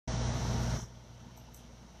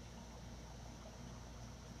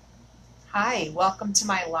Hi, welcome to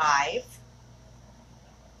my live.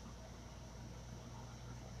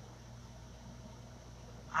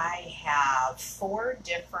 I have 4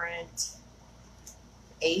 different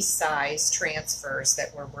A-size transfers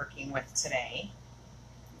that we're working with today.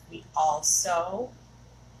 We also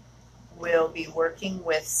will be working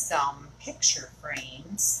with some picture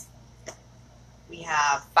frames. We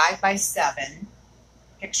have 5x7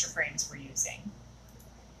 picture frames we're using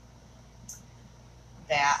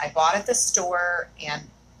that I bought at the store and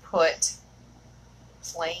put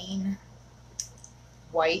plain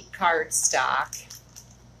white cardstock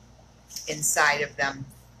inside of them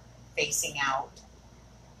facing out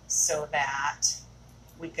so that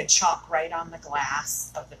we could chalk right on the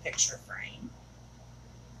glass of the picture frame.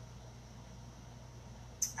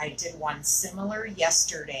 I did one similar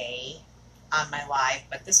yesterday on my live,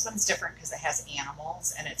 but this one's different because it has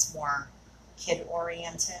animals and it's more kid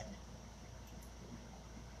oriented.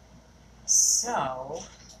 So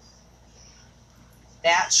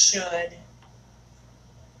that should,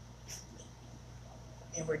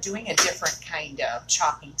 and we're doing a different kind of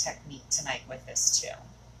chalking technique tonight with this too,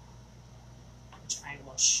 which I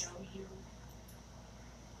will show you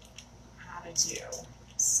how to do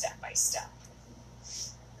step by step.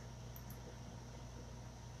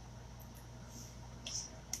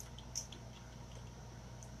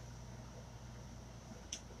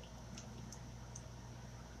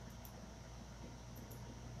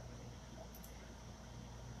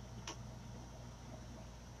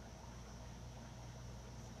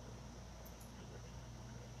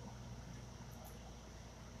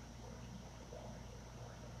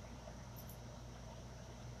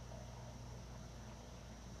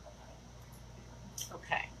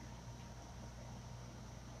 Okay.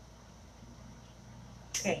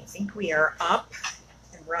 Okay, I think we are up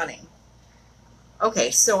and running.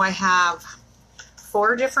 Okay, so I have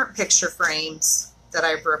 4 different picture frames that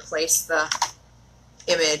I've replaced the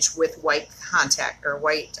image with white contact or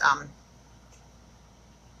white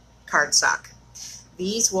cardstock.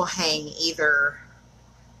 These will hang either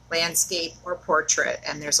landscape or portrait,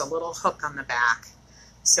 and there's a little hook on the back.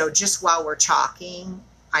 So just while we're chalking,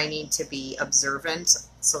 I need to be observant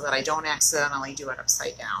so that I don't accidentally do it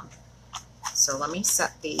upside down. So let me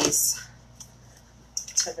set these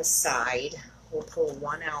to the side. We'll pull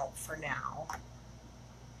one out for now.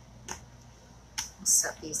 I'll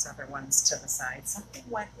set these other ones to the side. Something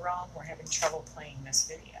went wrong. We're having trouble playing this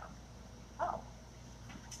video. Oh,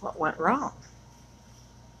 what went wrong?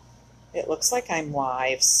 It looks like I'm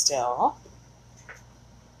live still.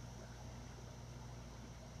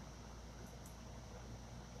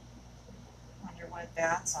 Wonder what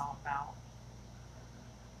that's all about.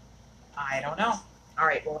 I don't know. All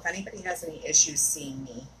right, well, if anybody has any issues seeing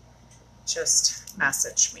me, just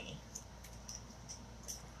message me.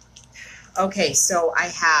 Okay, so I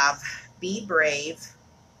have Be Brave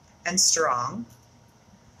and Strong.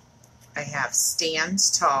 I have Stand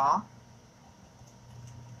Tall,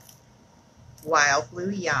 Wild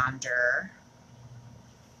Blue Yonder,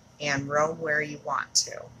 and Roam Where You Want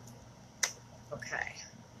to. Okay,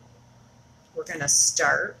 we're going to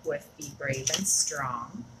start with Be Brave and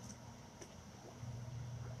Strong.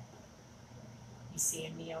 You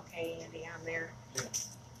seeing me okay, Andy, on there? Yeah.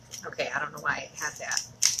 Okay, I don't know why it had that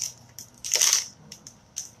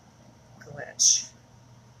glitch.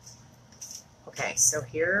 Okay, so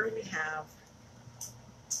here we have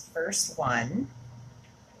first one,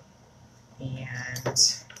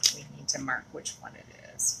 and we need to mark which one it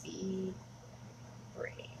is. Be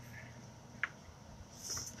Brave.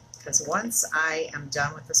 Because once I am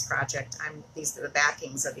done with this project, the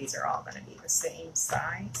backings of these are all going to be the same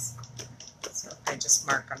size. So if I just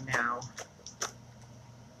mark them now,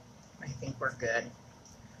 I think we're good.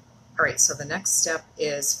 All right, so the next step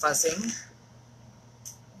is fuzzing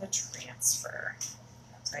the transfer.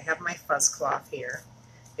 So I have my fuzz cloth here.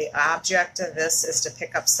 The object of this is to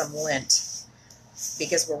pick up some lint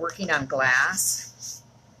because we're working on glass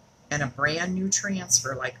and a brand new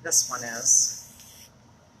transfer like this one is.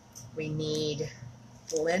 We need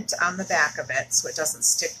lint on the back of it so it doesn't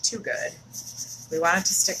stick too good. We want it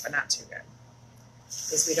to stick but not too good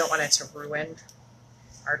because we don't want it to ruin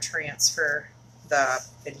our transfer, the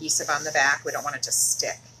adhesive on the back. We don't want it to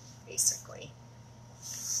stick, basically.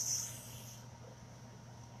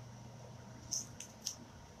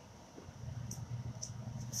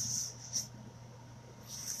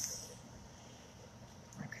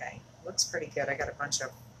 Okay, looks pretty good. I got a bunch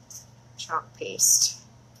of chalk paste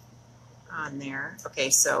on there. Okay,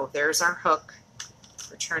 so there's our hook.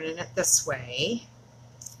 We're turning it this way.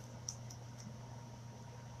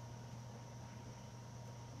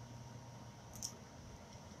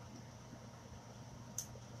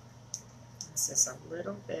 mix this a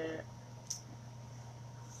little bit.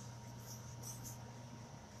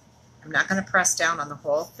 I'm not going to press down on the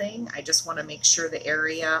whole thing. I just want to make sure the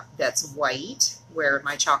area that's white, where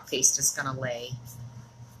my chalk paste is going to lay,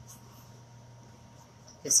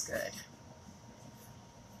 is good.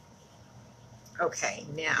 Okay,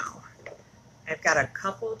 now I've got a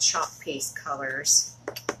couple chalk paste colors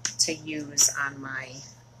to use on my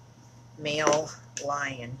male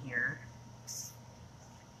lion here.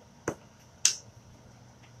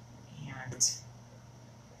 And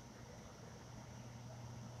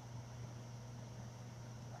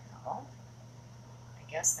well,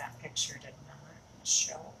 I guess that picture did not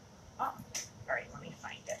show. Oh, all right, let me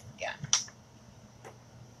find it again.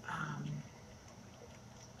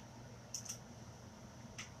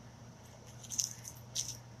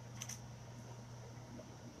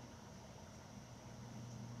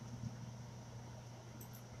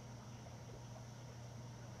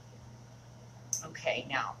 Okay,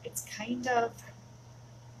 now it's kind of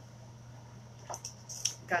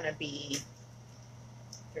gonna be,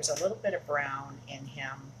 there's a little bit of brown in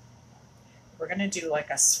him. We're gonna do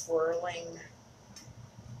like a swirling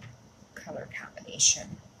color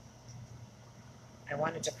combination. I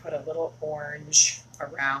wanted to put a little orange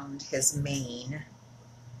around his mane.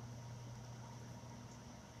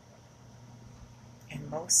 And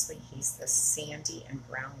mostly he's this sandy and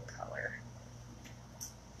brown color.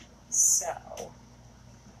 So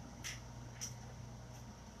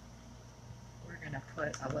we're going to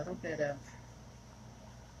put a little bit of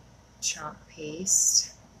chalk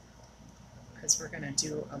paste because we're going to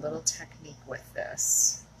do a little technique with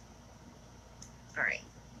this. All right,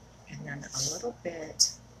 and then a little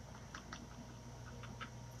bit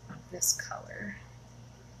of this color.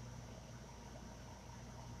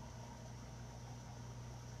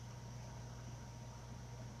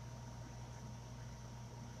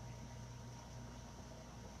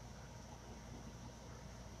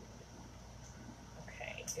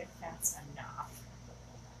 If that's enough,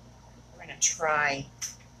 we're going to try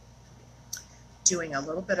doing a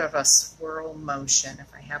little bit of a swirl motion. If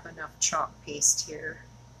I have enough chalk paste here,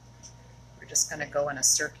 we're just going to go in a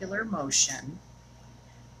circular motion,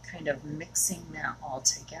 kind of mixing that all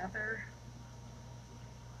together.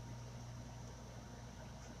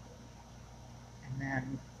 And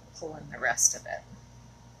then pulling the rest of it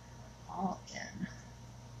all in.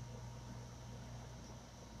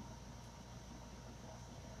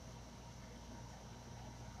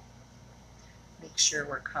 Make sure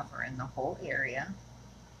we're covering the whole area.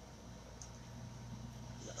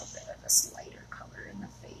 A little bit of this lighter color in the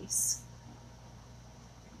face.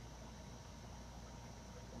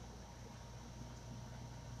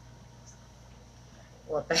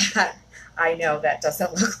 Well, that, I know that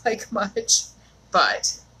doesn't look like much,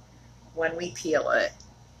 but when we peel it,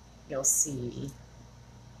 you'll see.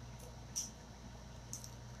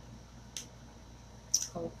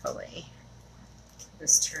 Hopefully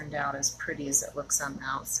this turned out as pretty as it looks on the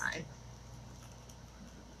outside.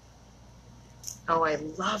 Oh, I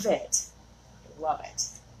love it. I love it.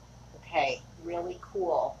 Okay, really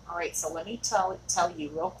cool. All right, so let me tell you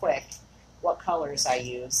real quick what colors I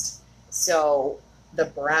used. So the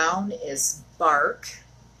brown is bark.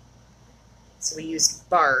 So we used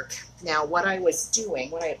bark. Now what I was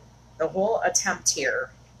doing, the whole attempt here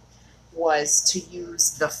was to use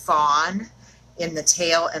the fawn in the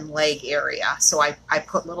tail and leg area. So I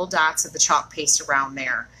put little dots of the chalk paste around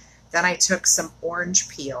there. Then I took some orange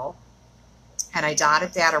peel and I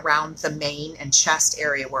dotted that around the mane and chest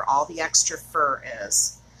area where all the extra fur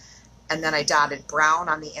is. And then I dotted brown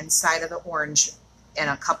on the inside of the orange and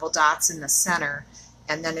a couple dots in the center.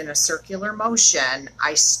 And then in a circular motion,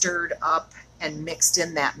 I stirred up and mixed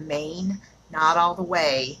in that mane, not all the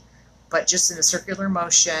way, but just in a circular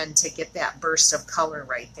motion to get that burst of color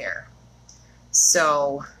right there.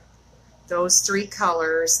 So those three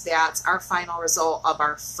colors, that's our final result of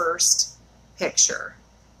our first picture.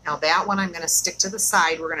 Now that one I'm going to stick to the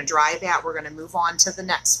side. We're going to dry that. We're going to move on to the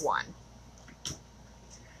next one.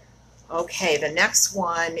 Okay, the next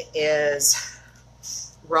one is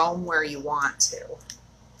roam where you want to.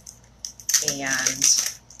 And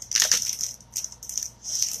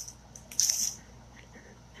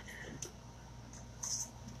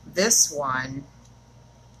this one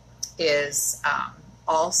is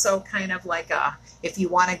also kind of like a, if you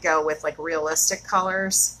want to go with like realistic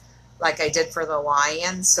colors, like I did for the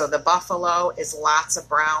lion. So the buffalo is lots of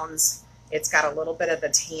browns. It's got a little bit of the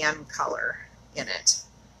tan color in it.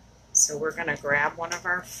 So we're going to grab one of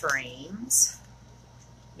our frames.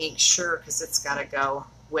 Make sure, because it's got to go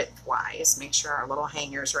widthwise, make sure our little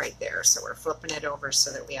hanger's right there. So we're flipping it over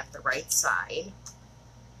so that we have the right side.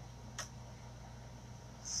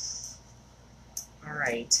 All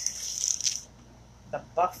right, the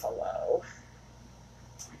buffalo,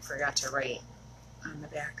 I forgot to write on the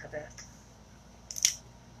back of it.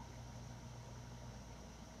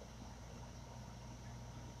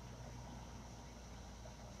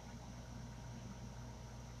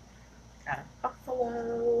 Got a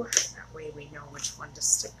buffalo, that way we know which one to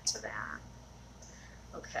stick to that.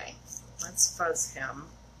 Okay, let's fuzz him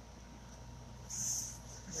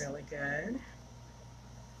really good.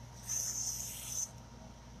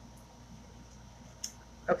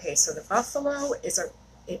 Okay, so the buffalo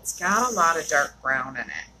it's got a lot of dark brown in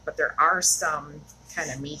it, but there are some kind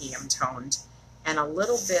of medium toned and a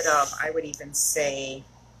little bit of, I would even say,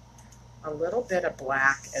 a little bit of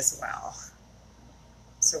black as well.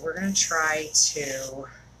 So we're going to try to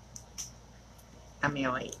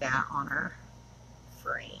emulate that on our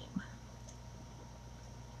frame.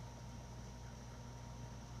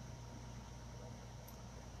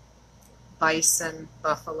 Bison,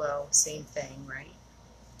 buffalo, same thing, right?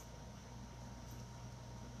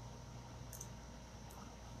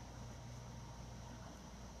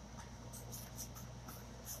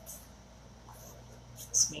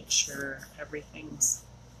 Just make sure everything's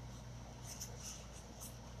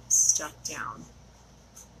stuck down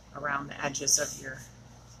around the edges of your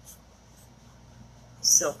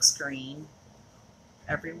silk screen,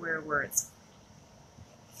 everywhere where it's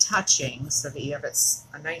touching, so that you have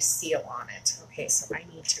a nice seal on it. Okay, so I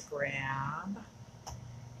need to grab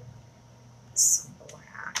some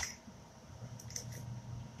black.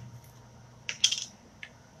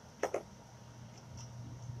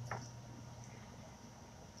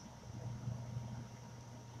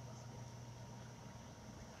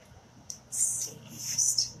 Let's see,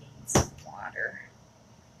 just need some water.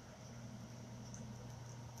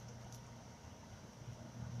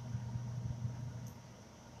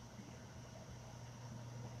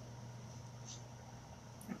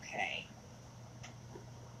 Okay.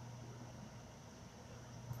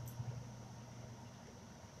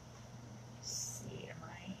 Let's see, am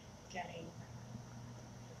I getting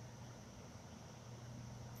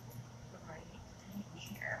the right thing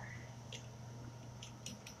here?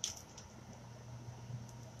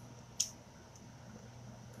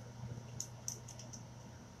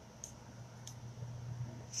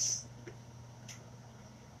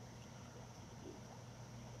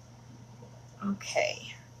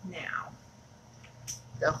 Okay, now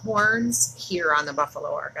the horns here on the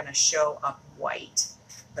buffalo are going to show up white,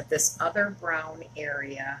 but this other brown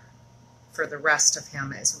area for the rest of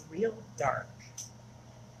him is real dark.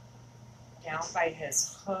 Down by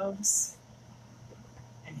his hooves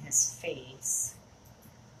and his face,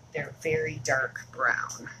 they're very dark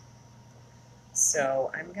brown.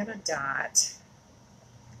 So I'm going to dot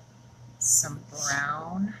some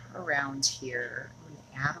brown around here. I'm going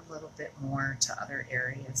to add a little bit more to other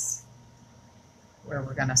areas where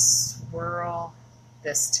we're going to swirl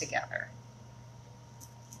this together.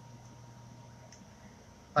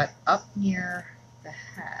 But up near the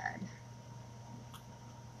head,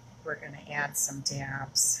 we're going to add some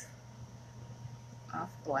dabs of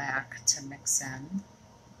black to mix in.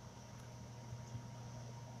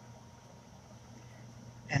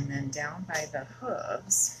 And then down by the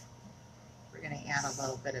hooves, we're going to add a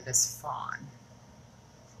little bit of this fawn.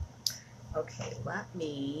 Okay, let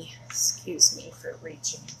me, excuse me for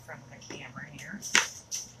reaching in front of the camera here.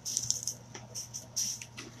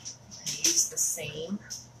 I use the same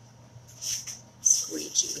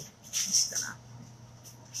squeegee. I'm just going to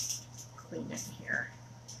clean it here.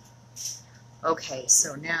 Okay,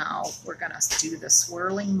 so now we're going to do the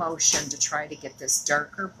swirling motion to try to get this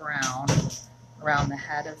darker brown around the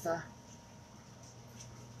head of the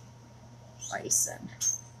bison.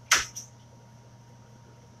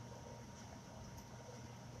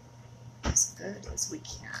 As good as we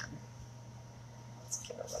can. Let's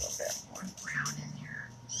get a little bit more brown in here.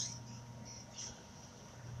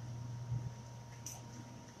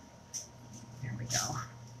 There we go.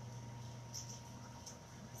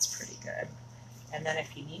 That's pretty good. And then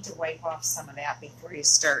if you need to wipe off some of that before you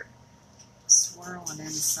start swirling in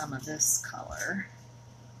some of this color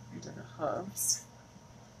into the hooves.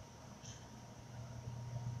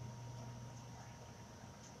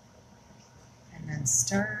 And then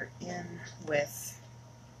start in with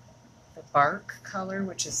the bark color,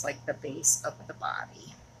 which is like the base of the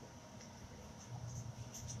body.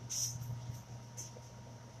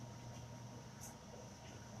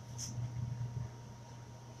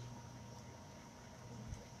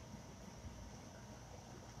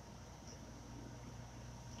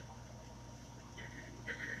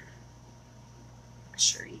 Make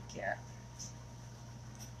sure you get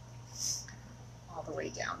all the way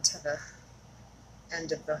down to the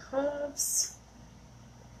end of the hooves.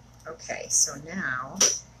 Okay, so now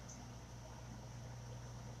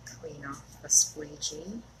clean off the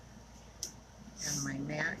squeegee and my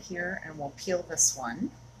mat here, and we'll peel this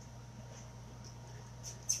one.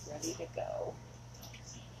 It's ready to go.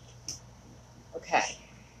 Okay.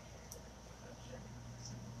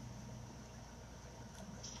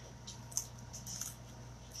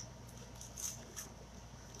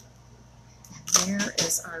 And there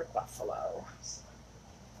is our buffalo.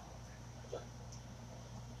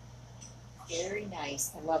 Very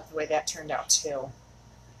nice. I love the way that turned out too.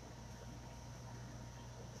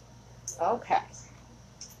 Okay.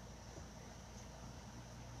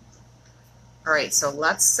 All right, so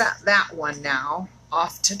let's set that one now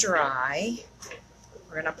off to dry.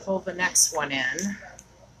 We're going to pull the next one in.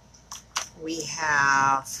 We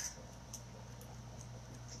have,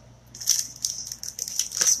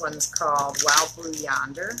 this one's called Wild Blue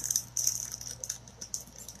Yonder.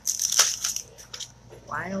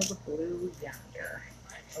 Wild Blue Yonder.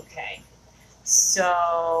 Okay,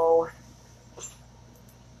 so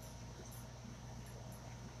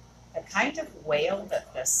the kind of whale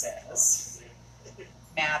that this is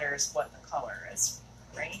matters what the color is,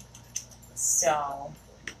 right? So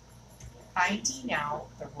finding out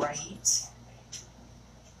the right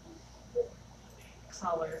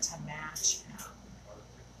color to match him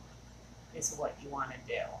is what you want to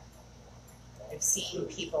do. I've seen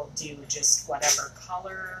people do just whatever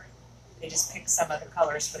color. They just pick some of the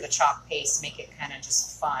colors for the chalk paste, make it kind of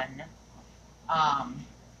just fun.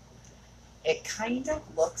 It kind of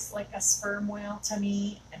looks like a sperm whale to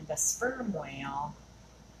me, and the sperm whale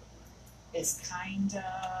is kind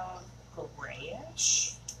of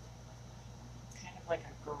grayish, kind of like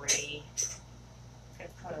a gray. Could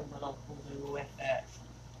put a little blue with it.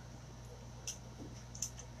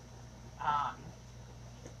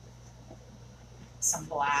 Some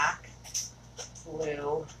black,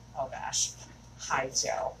 blue. Oh gosh, hi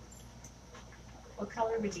Joe. What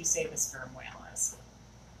color would you say the sperm whale is?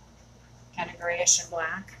 Kind of grayish and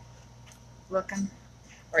black looking.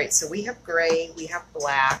 All right, so we have gray, we have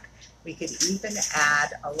black. We could even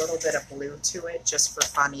add a little bit of blue to it just for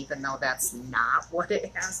fun, even though that's not what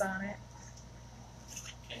it has on it.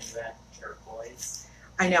 Can you add turquoise?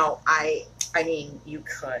 I know, I mean, you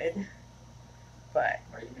could, but.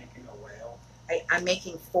 Are you making a whale? I'm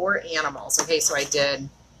making 4 animals. Okay, so I did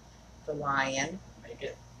the lion. Make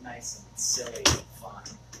it nice and silly and fun.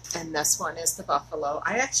 And this one is the buffalo.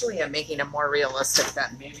 I actually am making it more realistic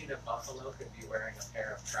than. Maybe the buffalo could be wearing a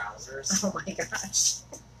pair of trousers. Oh my gosh.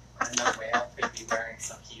 And the whale could be wearing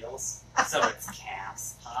some heels. So it's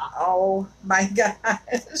calves. Huh? Oh my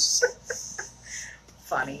gosh.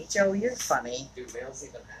 Funny. Joe, you're funny. Do whales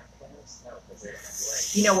even have calves? No, because they're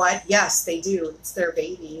legs. You know what? Yes, they do. It's their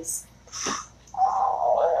babies.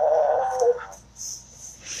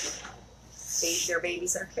 Their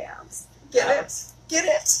babies are calves. Get it? Get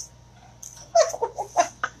it?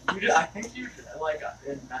 I think you like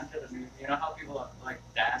invented a new. You know how people like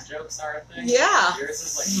dad jokes are a thing? Yeah. Yours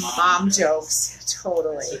is like mom jokes.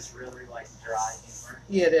 Totally. It's just really like dry humor.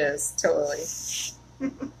 It is totally.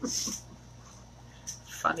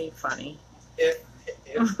 Funny. If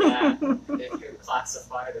you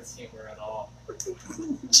classify it as humor at all.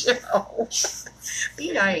 Joe,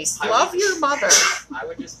 be nice. Love your mother. I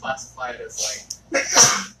would just classify it as like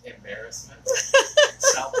embarrassment,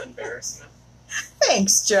 self-embarrassment.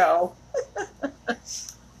 Thanks, Joe.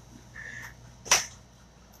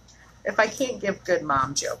 If I can't give good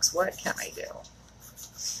mom jokes, what can I do?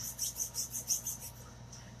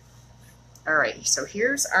 Alrighty, so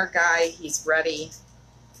here's our guy. He's ready.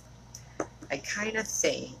 I kind of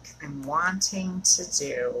think I'm wanting to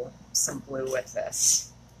do some blue with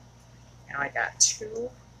this. Now I got 2.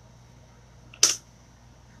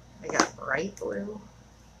 I got bright blue.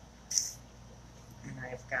 And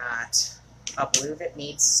I've got a blue that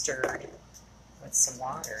needs stirred with some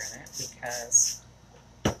water in it because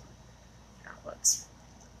that looks,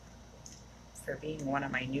 for being one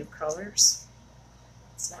of my new colors,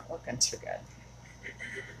 it's not looking too good.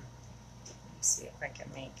 Let me see if I can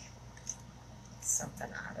make something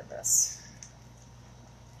out of this.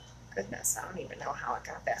 Goodness, I don't even know how I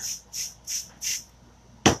got that.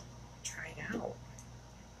 Try it out.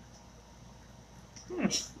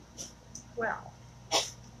 Well,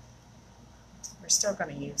 we're still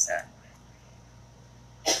going to use it.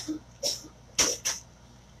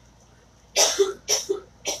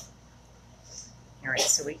 All right,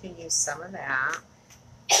 so we can use some of that.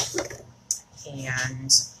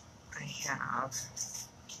 And I have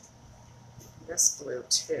this blue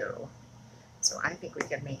too. So I think we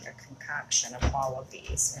could make a concoction of all of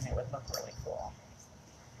these and it would look really cool.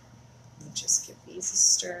 Let me just give these a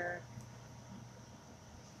stir.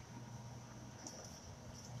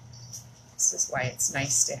 This is why it's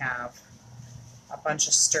nice to have a bunch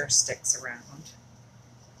of stir sticks around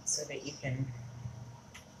so that you can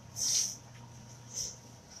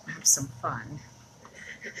have some fun.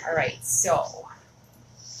 All right, so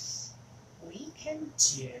we can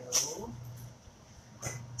do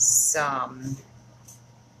some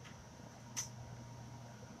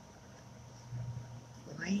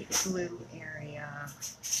light blue area,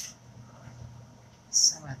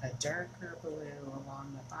 some of the darker blue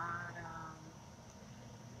along the bottom,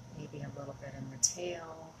 maybe a little bit in the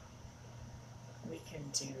tail. We can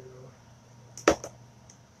do,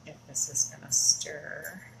 if this is going to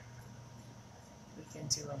stir, we can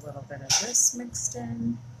do a little bit of this mixed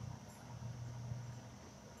in.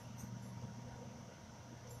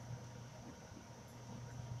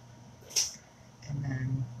 And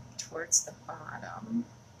then towards the bottom,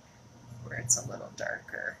 where it's a little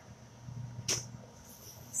darker,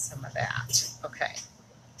 some of that. Okay,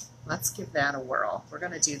 let's give that a whirl. We're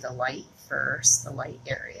going to do the light first, the light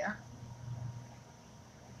area.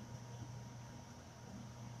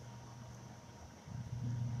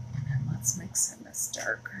 And then let's mix in this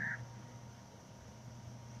darker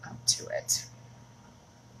up to it.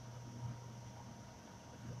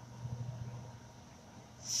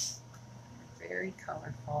 Very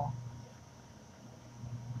colorful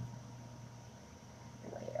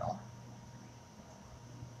whale.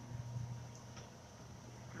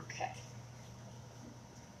 Okay.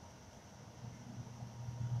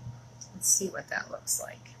 Let's see what that looks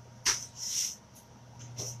like.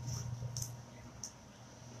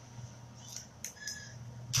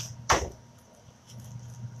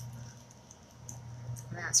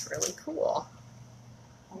 That's really cool.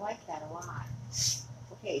 I like that a lot.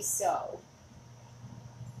 Okay, so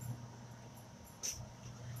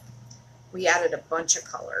we added a bunch of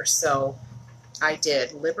colors. So I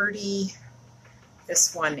did Liberty.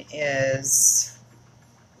 This one is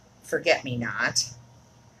Forget Me Not.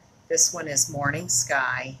 This one is Morning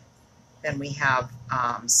Sky. Then we have,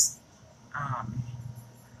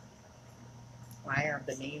 why are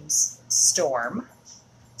the names? Storm,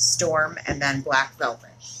 and then Black Velvet.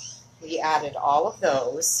 We added all of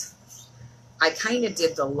those. I kind of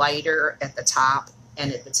did the lighter at the top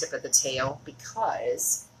and at the tip of the tail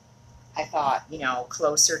because I thought, you know,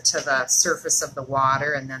 closer to the surface of the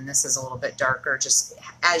water, and then this is a little bit darker, just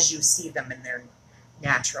as you see them in their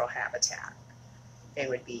natural habitat. They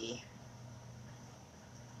would be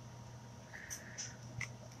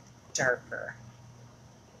darker.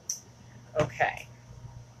 Okay,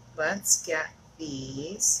 let's get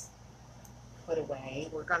these put away.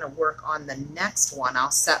 We're going to work on the next one.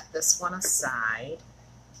 I'll set this one aside.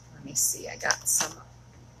 Let me see, I got some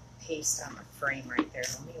paste on the frame right there.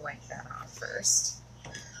 Let me wipe that off first.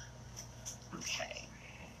 Okay.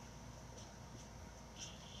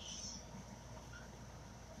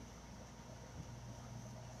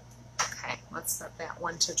 Okay, let's set that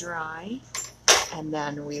one to dry, and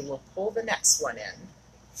then we will pull the next one in.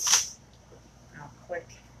 I'll quick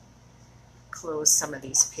close some of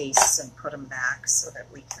these pastes and put them back so that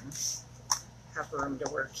we can have room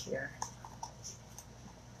to work here.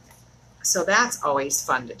 So that's always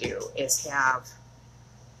fun to do, is have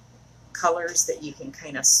colors that you can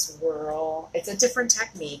kind of swirl. It's a different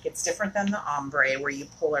technique. It's different than the ombre where you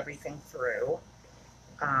pull everything through.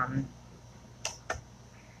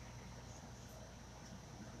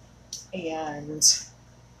 And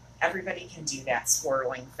everybody can do that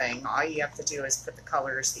swirling thing. All you have to do is put the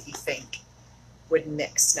colors that you think would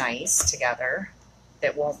mix nice together,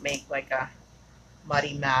 that won't make like a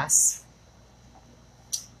muddy mess.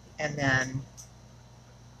 And then,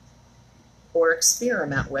 or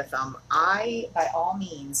experiment with them. I, by all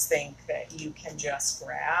means, think that you can just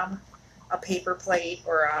grab a paper plate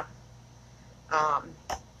or a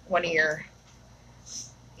one of your,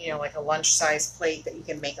 you know, like a lunch-size plate that you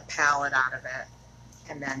can make a palette out of it,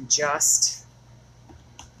 and then just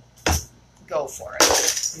go for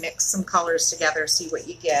it. Mix some colors together, see what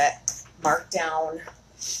you get. Mark down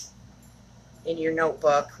in your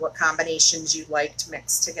notebook what combinations you'd like to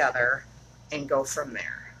mix together, and go from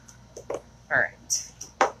there.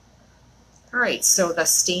 All right, so the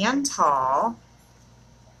Stand Tall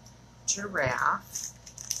giraffe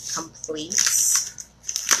completes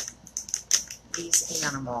these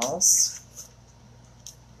animals.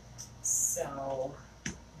 So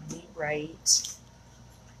let me write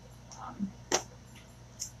on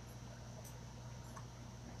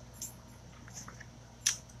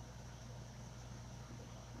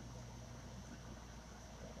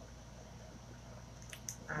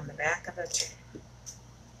the back of the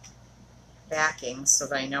backing so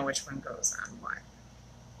that I know which one goes on what.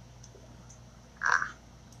 Ah,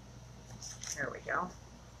 there we go.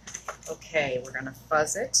 Okay, we're gonna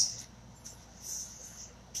fuzz it.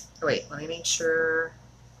 Oh, wait, let me make sure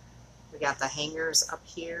we got the hangers up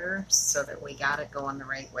here so that we got it going the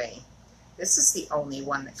right way. This is the only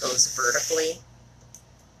one that goes vertically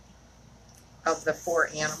of the 4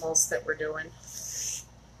 animals that we're doing.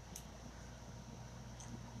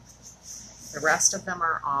 The rest of them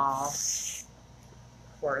are all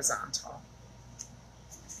horizontal.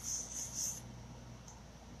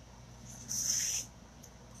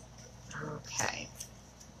 Okay,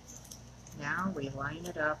 now we line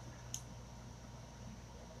it up.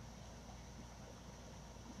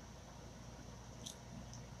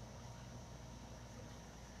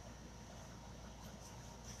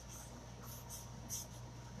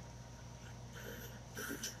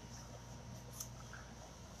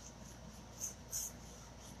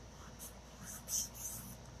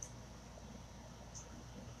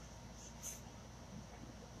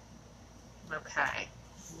 Okay,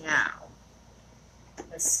 now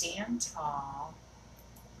the stand tall,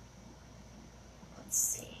 let's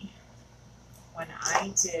see, when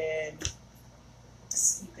I did,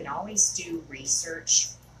 you can always do research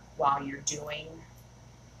while you're doing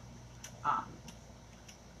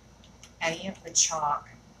any of the chalk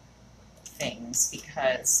things,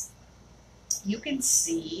 because you can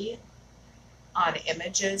see on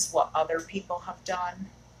images what other people have done,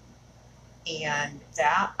 and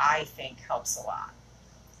that I think helps a lot.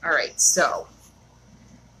 All right, so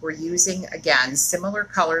we're using, again, similar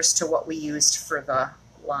colors to what we used for the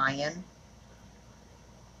lion.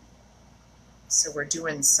 So we're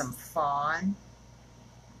doing some fawn.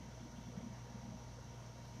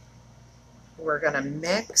 We're gonna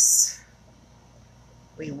mix,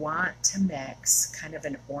 we want to mix kind of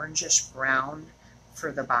an orangish brown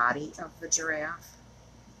for the body of the giraffe.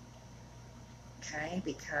 Okay,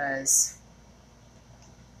 because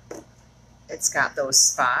it's got those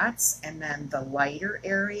spots, and then the lighter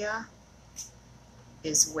area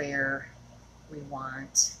is where we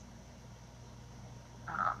want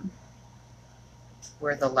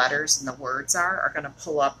where the letters and the words are going to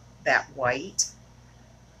pull up that white,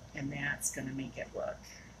 and that's going to make it look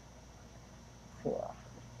cool.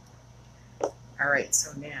 All right,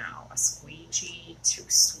 so now a squeegee to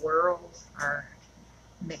swirl our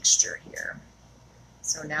mixture here.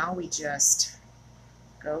 So now we just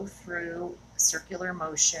go through circular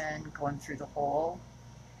motion, going through the whole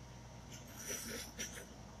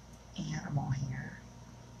animal here.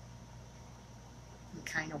 We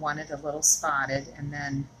kind of want it a little spotted, and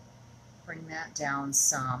then bring that down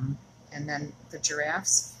some. And then the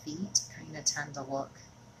giraffe's feet kind of tend to look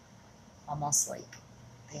almost like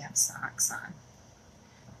they have socks on,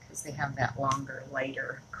 because they have that longer,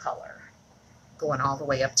 lighter color going all the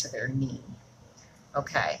way up to their knee.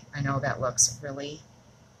 Okay, I know that looks really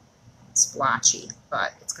splotchy,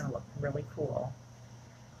 but it's going to look really cool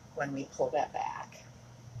when we pull that back.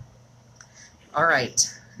 All right,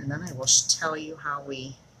 and then I will tell you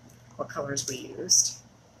what colors we used.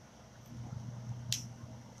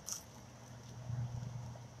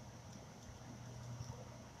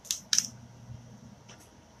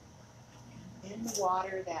 In the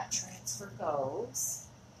water, that transfer goes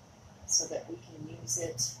so that we can use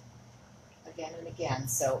it again and again.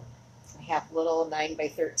 So I have little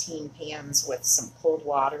 9x13 pans with some cold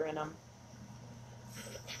water in them,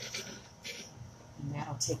 and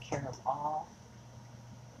that'll take care of all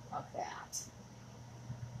of that.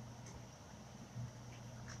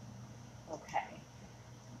 Okay.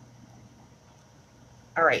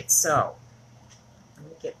 All right, so let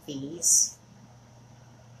me get these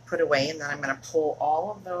put away, and then I'm going to pull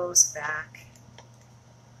all of those back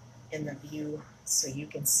in the view so you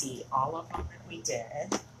can see all of them that we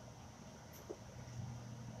did.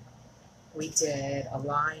 We did a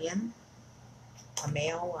lion, a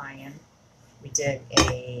male lion. We did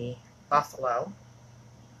a buffalo,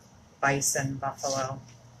 bison buffalo.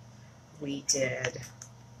 We did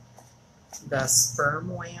the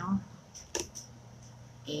sperm whale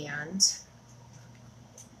and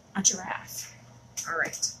a giraffe. All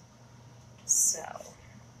right, so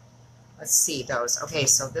let's see those. Okay,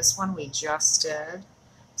 so this one we just did,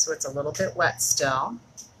 so it's a little bit wet still.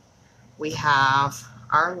 We have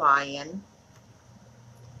our lion.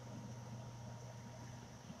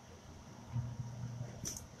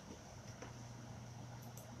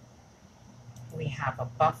 We have a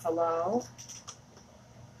buffalo,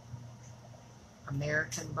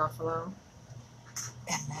 American buffalo,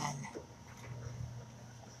 and then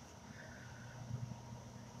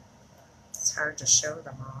it's hard to show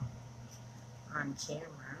them all on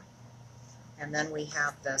camera. And then we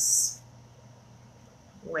have this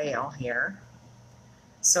whale here.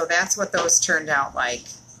 So that's what those turned out like.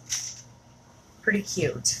 Pretty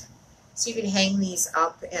cute. So you can hang these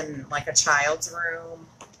up in like a child's room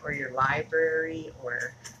or your library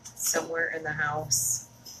or somewhere in the house.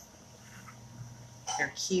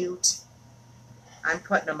 They're cute. I'm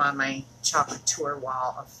putting them on my Chalk Couture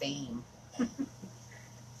wall of fame.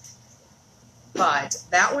 But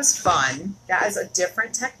that was fun. That is a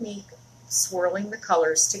different technique, swirling the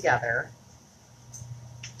colors together.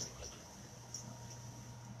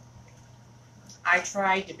 I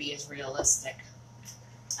tried to be as realistic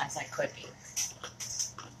as I could be.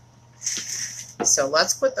 So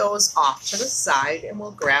let's put those off to the side and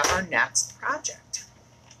we'll grab our next project.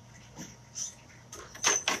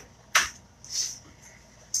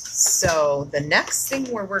 So the next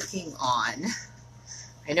thing we're working on,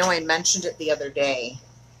 I know I mentioned it the other day,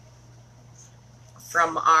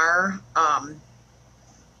 from our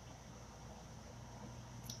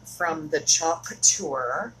from the Chalk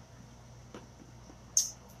Couture.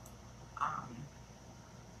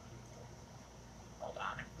 Hold on,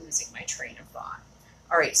 I'm losing my train of thought.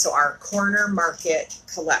 All right, so our corner market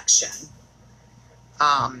collection.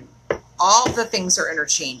 All the things are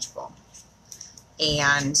interchangeable,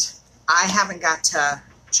 and I haven't got to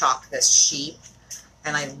chalk this sheep,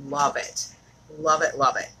 and I love it, love it,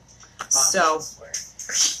 love it.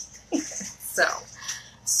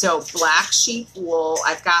 So black sheep wool.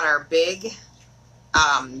 I've got our big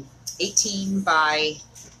 18 by,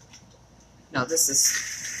 no, this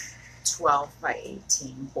is 12 by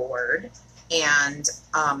 18 board. And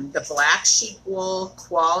the black sheep wool,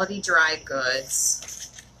 quality dry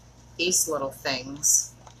goods, these little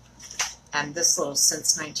things, and this little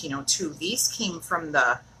since 1902. These came from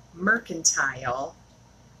the Mercantile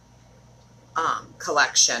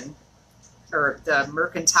collection, or the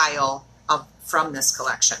Mercantile from this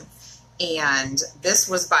collection. And this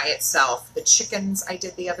was by itself. The chickens I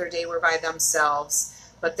did the other day were by themselves.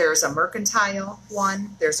 But there's a Mercantile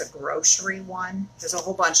one, there's a grocery one, there's a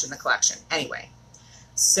whole bunch in the collection. Anyway,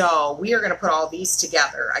 so we are going to put all these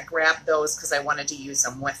together. I grabbed those because I wanted to use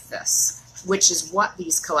them with this, which is what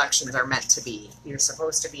these collections are meant to be. You're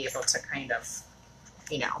supposed to be able to kind of,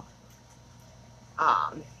 you know,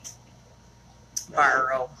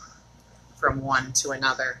 borrow from one to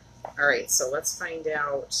another. All right, so let's find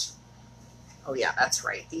out. Oh yeah, that's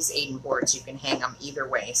right. These Aiden boards, you can hang them either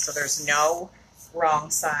way. So there's no wrong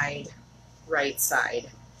side, right side.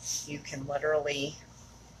 You can literally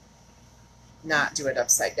not do it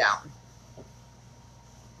upside down.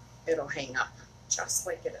 It'll hang up just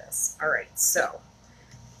like it is. All right, so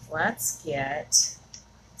let's get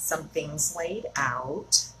some things laid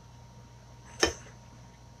out.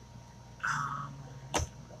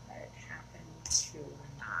 What happened to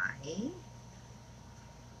my,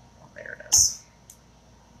 oh, there it is.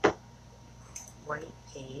 White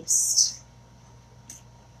paste.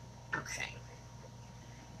 Okay.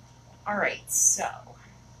 All right, so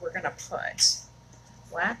we're going to put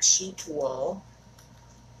black sheep wool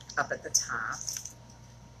up at the top.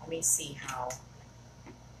 Let me see how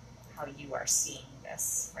you are seeing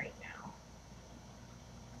this right now.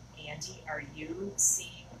 Andy, are you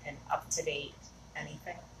seeing an up-to-date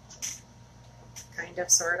anything? Kind of,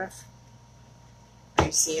 sort of? Are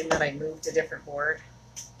you seeing that I moved a different board?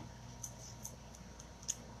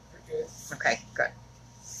 You're good. Okay, good.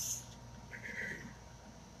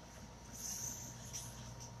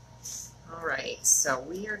 All right, so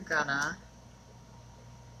we are gonna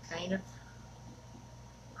kind of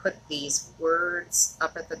put these words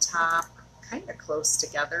up at the top kind of close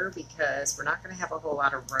together because we're not going to have a whole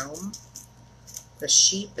lot of room. The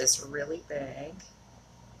sheep is really big.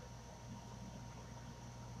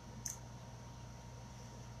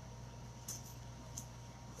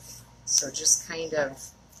 So just kind of,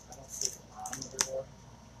 I don't see the bottom of the door,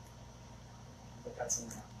 but that's in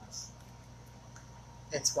there.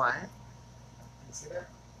 it's what? Can you see that?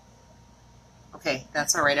 Okay,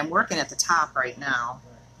 that's all right. I'm working at the top right now,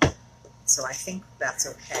 Right. so I think that's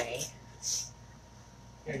okay.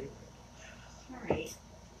 Yeah, you- All right,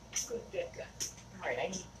 good, good, good. All right,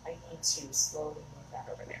 I need to slowly move that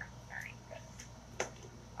over there. All right, good.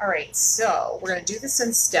 All right, so we're gonna do this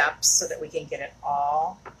in steps so that we can get it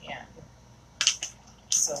all in.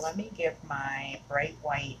 So let me give my bright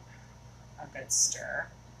white a good stir.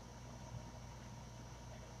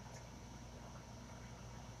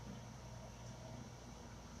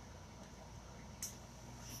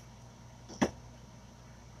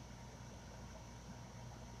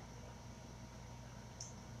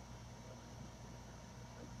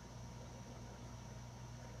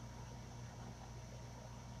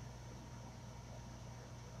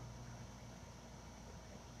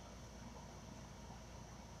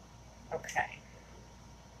 Okay.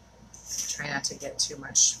 Try not to get too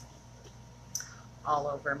much all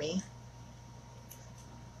over me.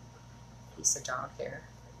 Piece of dog hair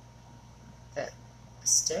that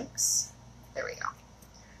sticks. There we go.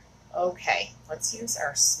 Okay, let's use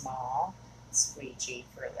our small squeegee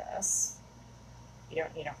for this. You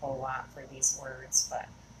don't need a whole lot for these words, but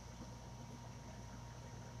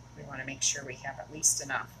we want to make sure we have at least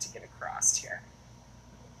enough to get across here.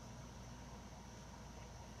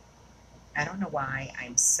 I don't know why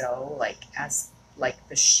I'm so like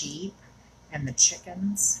the sheep and the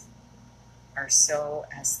chickens are so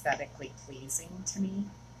aesthetically pleasing to me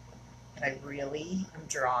that I really am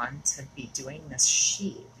drawn to be doing this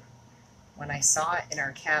sheep. When I saw it in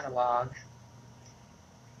our catalog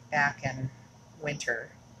back in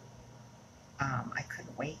winter, I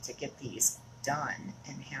couldn't wait to get these done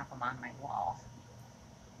and have them on my wall.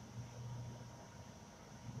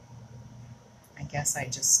 I guess I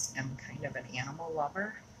just am kind of an animal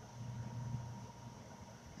lover.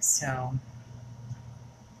 So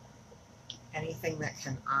anything that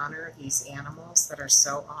can honor these animals that are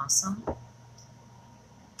so awesome. All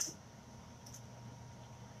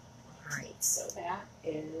right, so that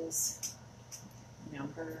is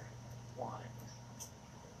number 1.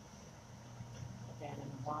 Put that in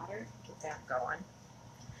the water, get that going.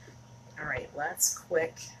 All right, let's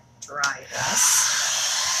quick dry this.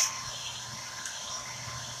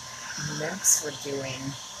 Next we're doing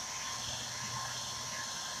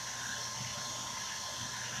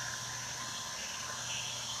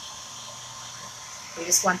we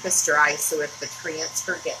just want this dry so if the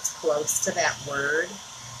transfer gets close to that word,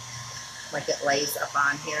 like it lays up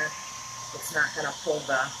on here, it's not going to pull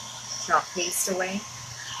the chalk paste away.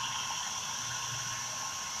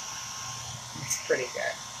 It's pretty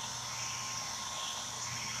good.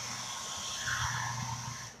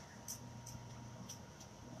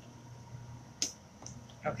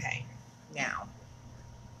 Okay, now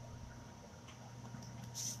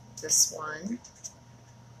this one,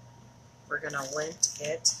 we're going to lint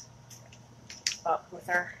it up with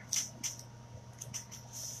our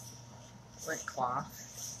lint cloth.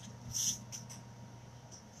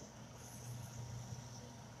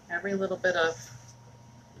 Every little bit of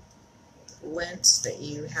lint that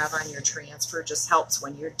you have on your transfer just helps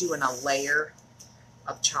when you're doing a layer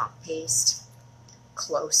of chalk paste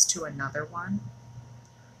close to another one,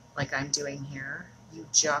 like I'm doing here. You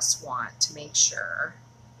just want to make sure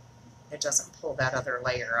it doesn't pull that other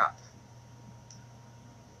layer up.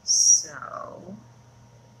 So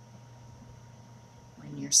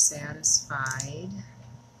when you're satisfied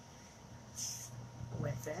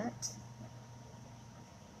with it,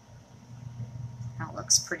 that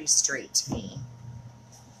looks pretty straight to me.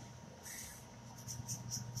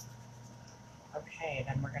 Okay,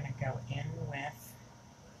 then we're going to go in with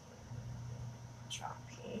chalk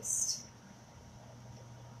paste.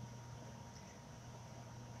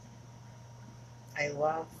 I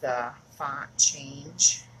love the font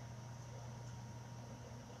change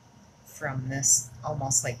from this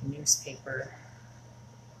almost like newspaper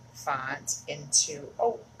font into,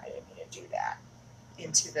 oh, I didn't mean to do that,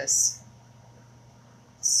 into this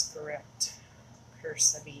script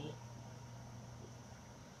cursive-y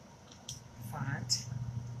font.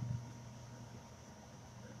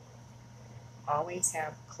 Always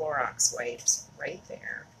have Clorox wipes right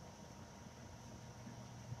there.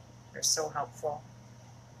 They're so helpful.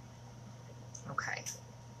 Okay.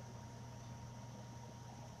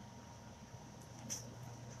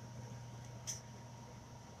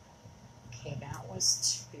 Okay, that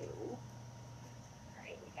was 2. All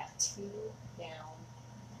right, we got 2 down.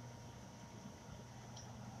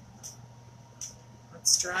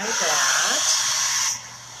 Let's dry that.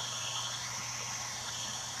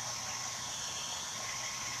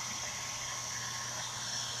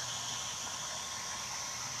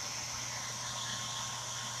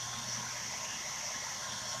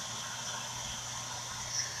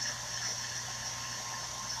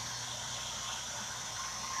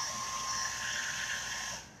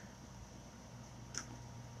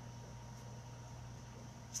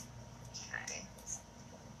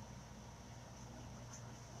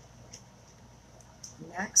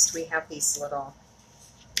 Next, we have these little,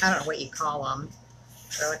 I don't know what you call them.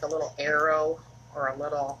 They're like a little arrow or a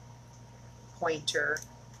little pointer.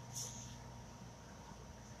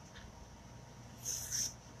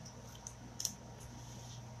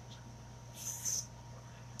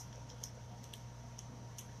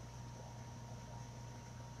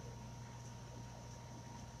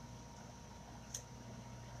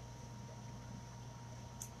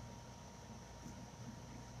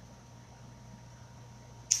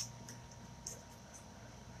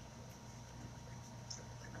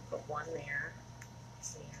 one there,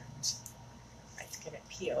 and I have to get it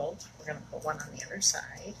peeled. We're going to put one on the other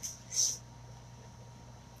side,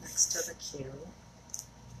 next to the Q.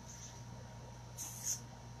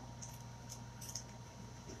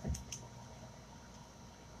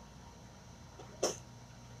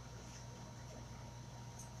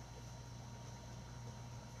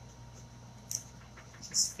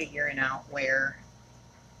 Just figuring out where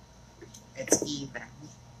it's even.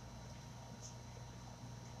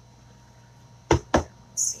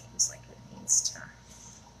 Seems like it needs to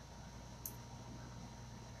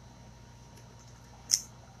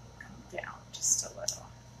come down just a little.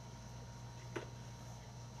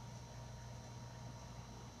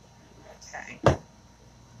 Okay.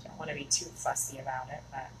 Don't want to be too fussy about it,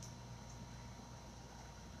 but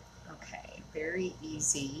okay, very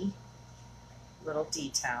easy little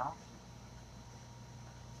detail.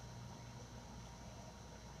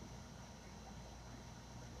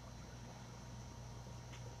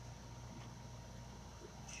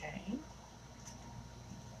 Okay,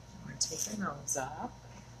 we're taking those up.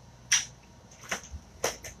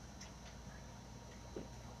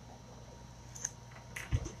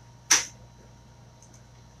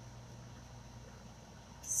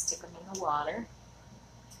 Stick them in the water.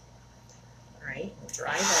 All right, we'll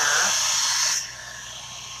dry that.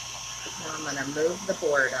 Now I'm going to move the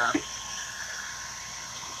board up.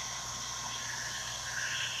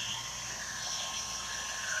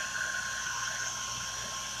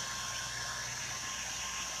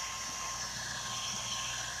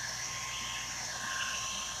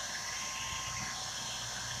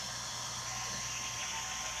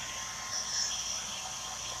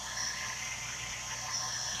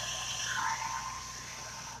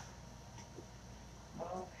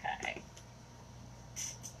 Okay.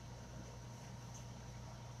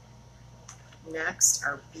 Next,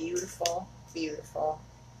 our beautiful, beautiful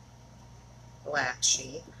black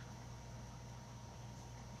sheet.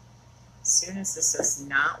 As soon as this is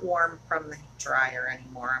not warm from the dryer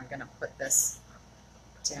anymore, I'm going to put this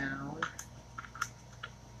down.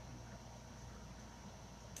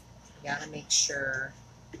 You got to make sure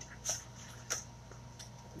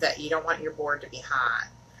that you don't want your board to be hot,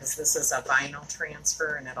 because this is a vinyl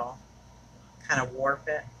transfer and it'll kind of warp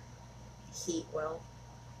it. Heat will.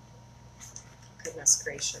 Goodness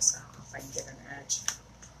gracious, I don't know if I can get an edge.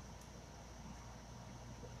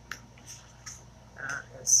 That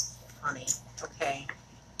is funny. Okay,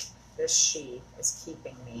 this sheet is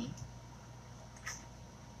keeping me.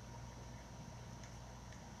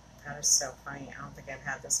 That is so funny. I don't think I've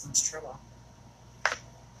had this much trouble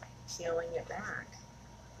peeling it back.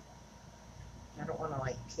 I don't want to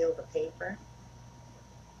like peel the paper.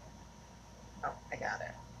 Oh, I got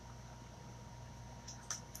it.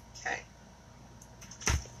 Okay.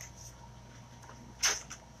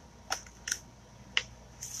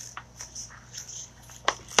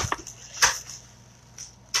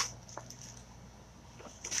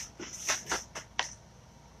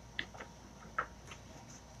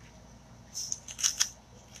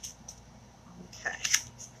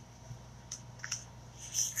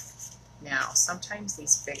 Now, sometimes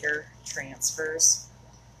these bigger transfers,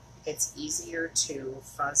 it's easier to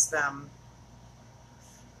fuzz them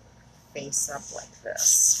face up like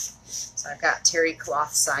this. So I've got terry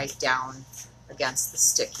cloth side down against the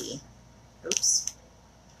sticky. Oops.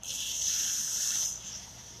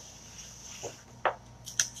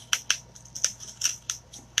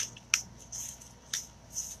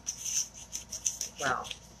 Well,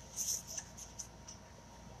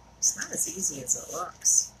 it's not as easy as it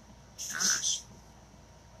looks. Gosh.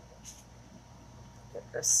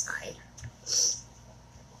 Get this side.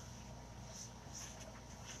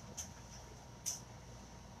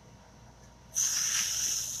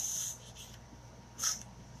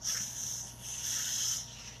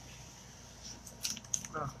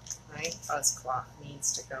 Oh, my fuzz cloth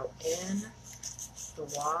needs to go in the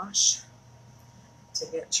wash to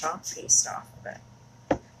get chalk paste off of it.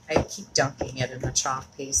 I keep dunking it in the chalk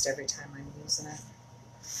paste every time I'm using it,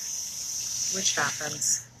 which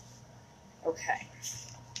happens. Okay.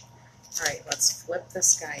 All right, let's flip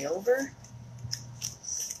this guy over,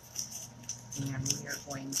 and we are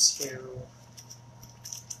going to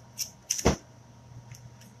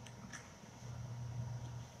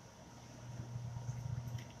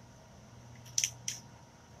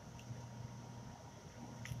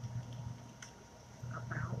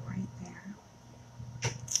about right there.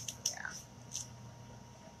 Yeah,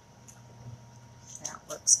 that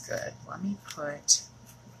looks good. Let me put,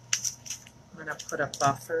 I'm going to put a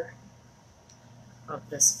buffer of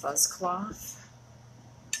this fuzz cloth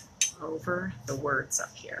over the words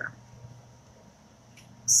up here.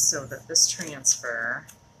 so that this transfer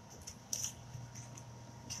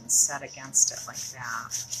can set against it like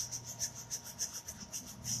that.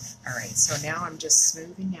 All right, so now I'm just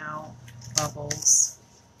smoothing out bubbles,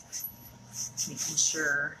 making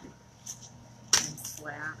sure I'm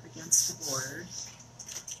flat against the board.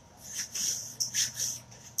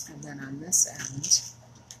 And then on this end,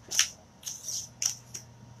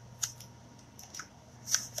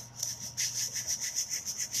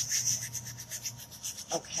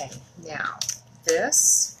 okay, now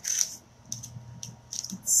this,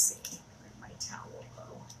 let's see, where'd my towel go?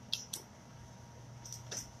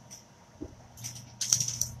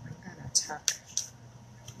 I'm gonna tuck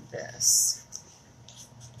this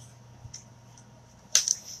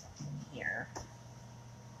in here.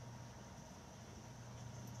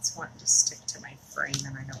 It's wanting to stick to my frame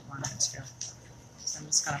and I don't want it to. So I'm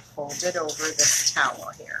just gonna fold it over this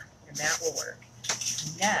towel here, and that will work.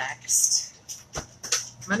 Next,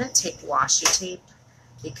 I'm going to take washi tape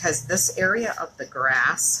because this area of the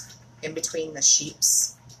grass in between the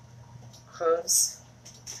sheep's hooves,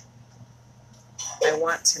 I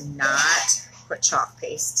want to not put chalk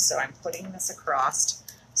paste. So I'm putting this across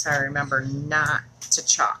so I remember not to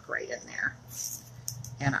chalk right in there.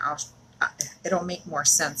 And it'll make more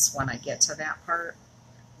sense when I get to that part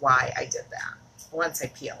why I did that once I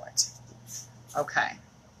peel it. Okay,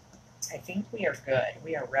 I think we are good.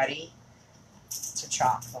 We are ready to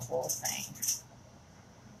chalk the whole thing.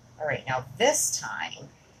 All right, now this time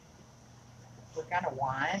we're going to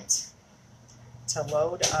want to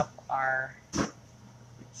load up our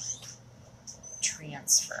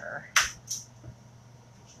transfer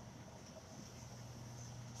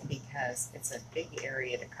because it's a big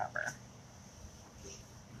area to cover.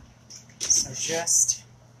 So just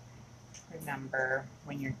remember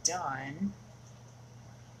when you're done,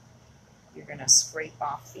 you're going to scrape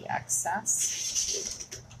off the excess.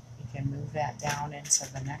 You can move that down into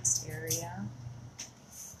the next area.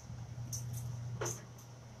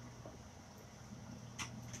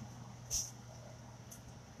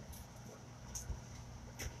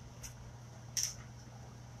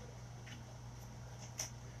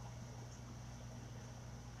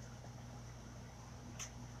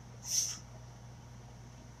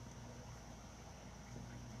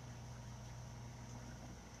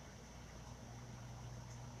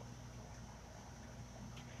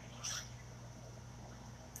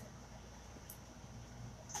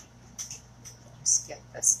 Just get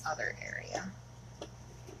this other area.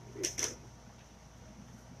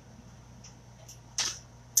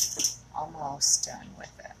 Almost done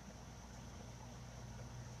with it.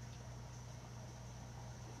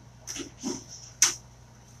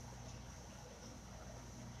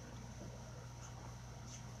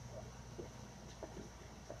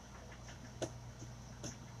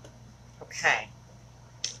 Okay.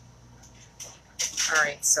 All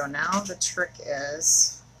right, so now the trick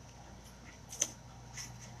is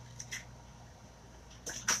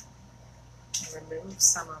remove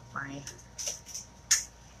some of my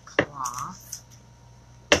cloth.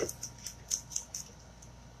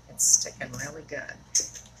 It's sticking really good.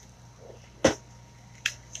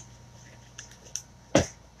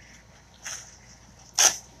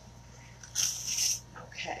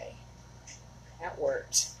 Okay, that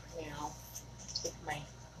worked. Now take my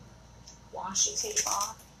washi tape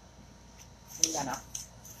off. I'm gonna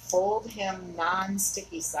fold him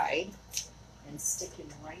non-sticky side and stick him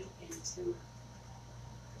right into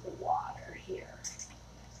the water here.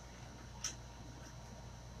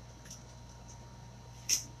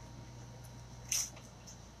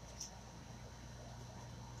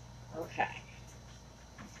 Okay.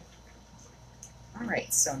 All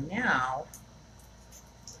right, so now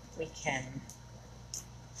we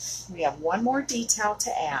have one more detail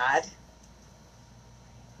to add.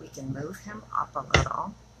 We can move him up a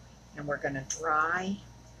little, and we're going to dry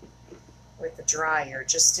with the dryer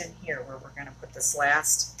just in here where we're going to put this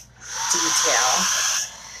last detail.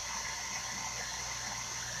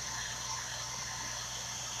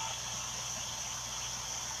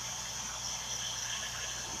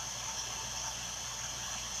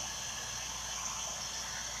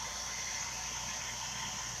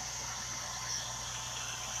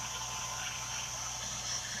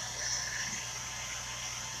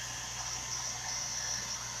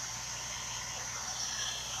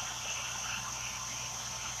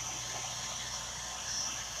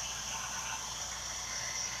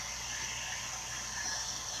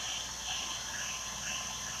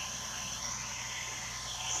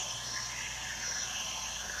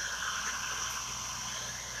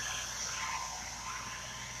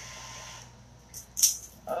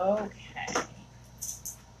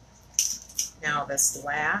 Now this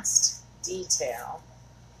last detail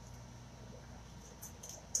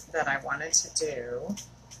that I wanted to do,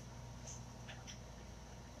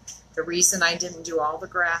 the reason I didn't do all the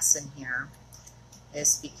grass in here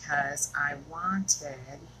is because I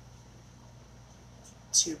wanted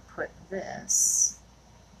to put this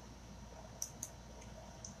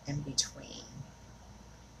in between.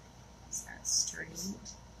 Is that straight?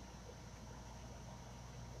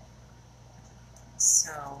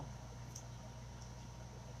 So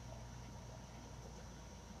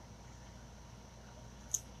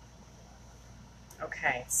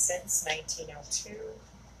okay, since 1902,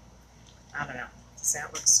 I don't know, does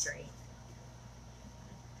that look straight?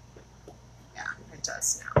 Yeah, it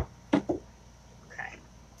does now. Okay.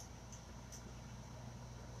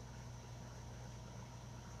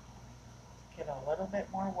 Get a little bit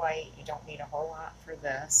more white. You don't need a whole lot for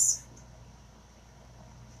this.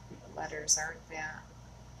 The letters aren't that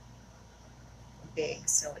big,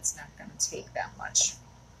 so it's not going to take that much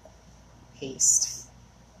paste.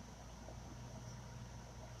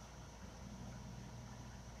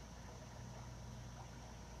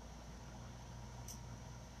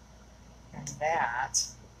 And that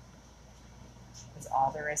is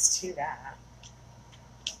all there is to that.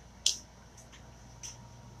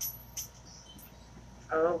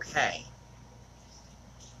 Okay.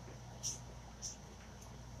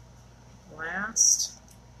 Last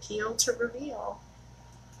peel to reveal.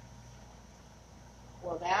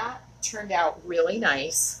 Well, that turned out really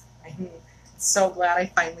nice. I'm so glad I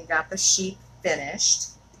finally got the sheep finished.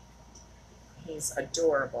 He's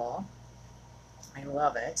adorable. I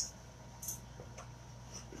love it.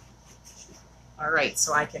 All right,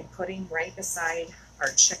 so I can put him right beside our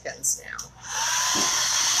chickens now.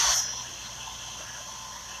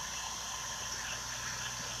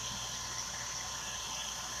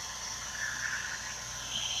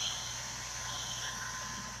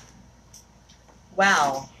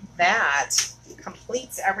 Well, that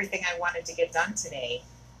completes everything I wanted to get done today.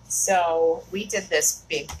 So we did this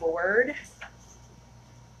big board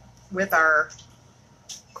with our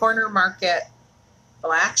corner market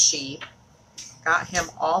black sheep, got him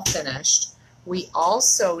all finished. We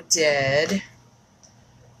also did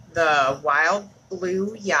the wild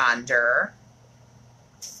blue yonder.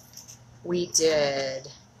 We did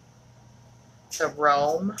the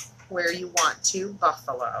roam where you want to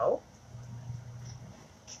buffalo.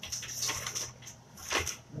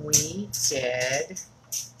 We did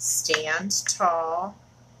stand tall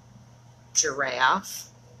giraffe.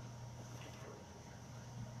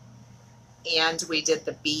 And we did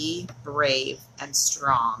the be brave and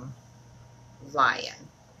strong lion.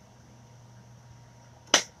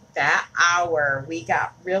 That hour we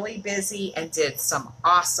got really busy and did some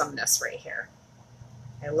awesomeness right here.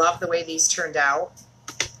 I love the way these turned out.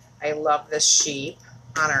 I love this sheep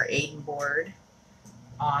on our Aiden board.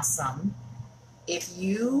 Awesome. If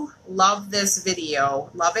you love this video,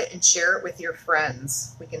 love it and share it with your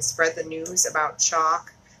friends. We can spread the news about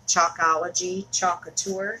chalk, chalkology, Chalk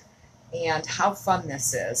Couture, and how fun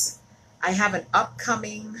this is. I have an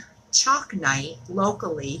upcoming chalk night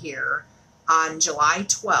locally here on July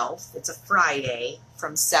 12th. It's a Friday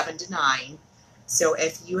from 7 to 9. So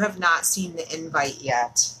if you have not seen the invite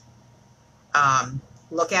yet,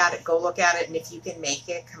 look at it, go look at it, and if you can make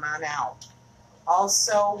it, come on out.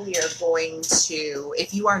 Also, we are going to,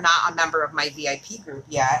 if you are not a member of my VIP group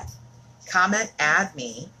yet, comment, add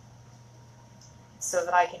me, so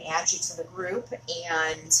that I can add you to the group,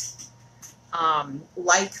 and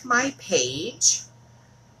like my page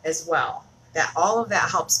as well. That all of that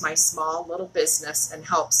helps my small little business and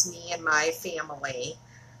helps me and my family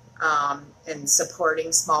in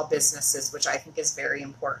supporting small businesses, which I think is very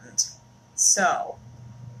important. So,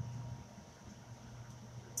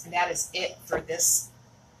 and that is it for this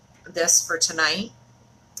for tonight.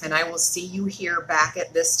 And I will see you here back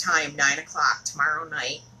at this time, 9 o'clock tomorrow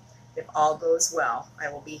night. If all goes well,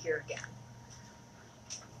 I will be here again.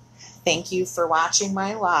 Thank you for watching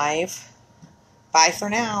my live. Bye for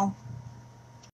now.